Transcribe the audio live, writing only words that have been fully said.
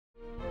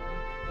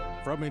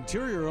From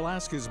Interior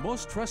Alaska's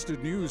most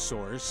trusted news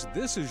source,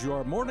 this is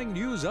your morning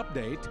news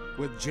update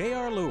with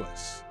J.R.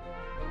 Lewis.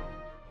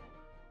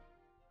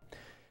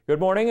 Good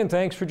morning and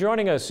thanks for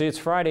joining us. It's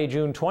Friday,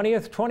 June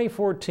 20th,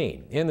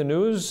 2014. In the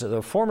news,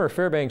 the former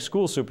Fairbanks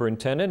school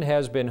superintendent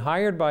has been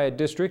hired by a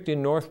district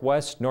in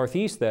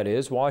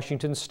northeast,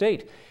 Washington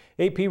State.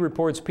 AP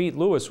reports Pete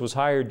Lewis was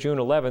hired June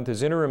 11th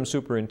as interim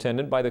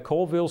superintendent by the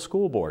Colville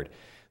School Board.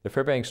 The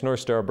Fairbanks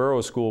North Star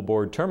Borough School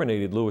Board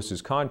terminated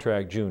Lewis's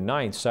contract June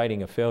 9th,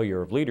 citing a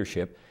failure of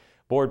leadership.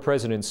 Board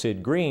President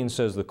Sid Green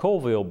says the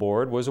Colville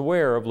Board was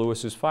aware of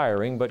Lewis's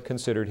firing but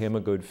considered him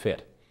a good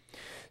fit.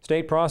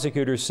 State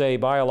prosecutors say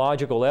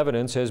biological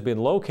evidence has been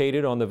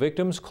located on the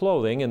victim's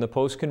clothing in the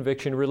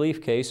post-conviction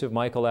relief case of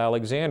Michael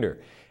Alexander.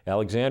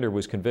 Alexander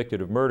was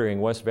convicted of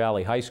murdering West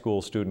Valley High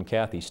School student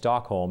Kathy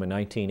Stockholm in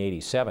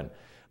 1987.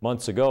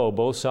 Months ago,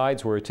 both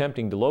sides were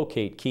attempting to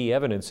locate key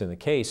evidence in the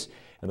case,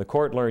 and the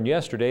court learned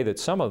yesterday that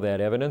some of that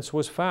evidence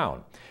was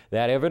found.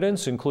 That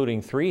evidence,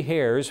 including 3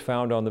 hairs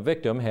found on the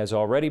victim, has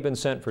already been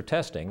sent for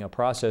testing, a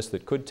process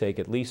that could take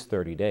at least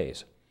 30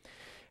 days.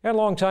 And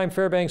longtime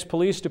Fairbanks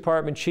Police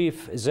Department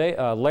Chief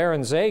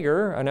Laren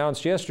Zager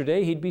announced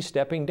yesterday he'd be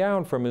stepping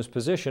down from his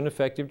position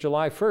effective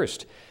July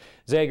 1st.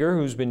 Zager,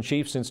 who's been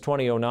chief since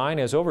 2009,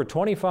 has over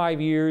 25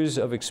 years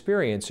of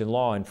experience in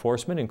law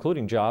enforcement,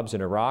 including jobs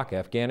in Iraq,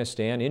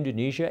 Afghanistan,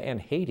 Indonesia,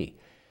 and Haiti.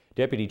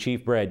 Deputy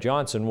Chief Brad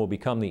Johnson will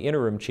become the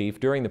interim chief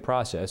during the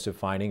process of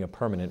finding a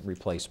permanent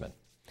replacement.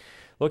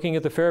 Looking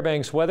at the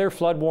Fairbanks weather,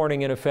 flood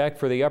warning in effect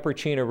for the upper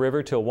Chena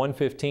River till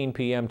 1:15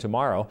 p.m.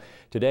 tomorrow.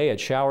 Today,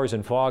 it's showers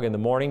and fog in the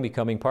morning,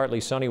 becoming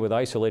partly sunny with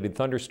isolated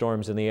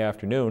thunderstorms in the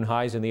afternoon,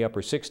 highs in the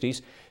upper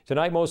 60s.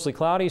 Tonight, mostly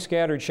cloudy,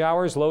 scattered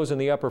showers, lows in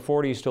the upper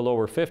 40s to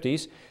lower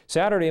 50s.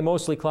 Saturday,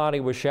 mostly cloudy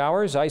with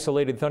showers,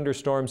 isolated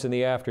thunderstorms in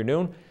the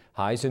afternoon,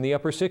 highs in the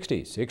upper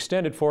 60s.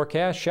 Extended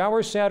forecast,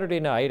 showers Saturday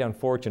night,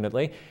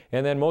 unfortunately,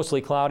 and then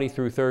mostly cloudy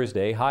through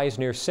Thursday, highs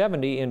near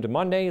 70 into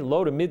Monday,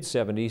 low to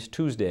mid-70s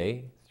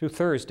Tuesday through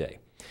Thursday.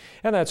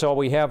 And that's all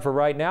we have for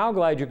right now.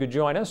 Glad you could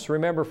join us.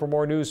 Remember, for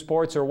more news,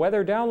 sports, or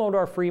weather, download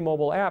our free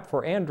mobile app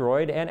for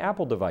Android and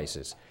Apple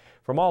devices.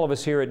 From all of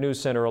us here at News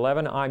Center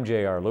 11, I'm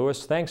J.R.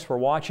 Lewis. Thanks for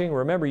watching.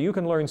 Remember, you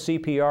can learn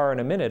CPR in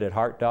a minute at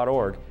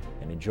heart.org,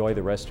 and enjoy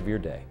the rest of your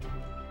day.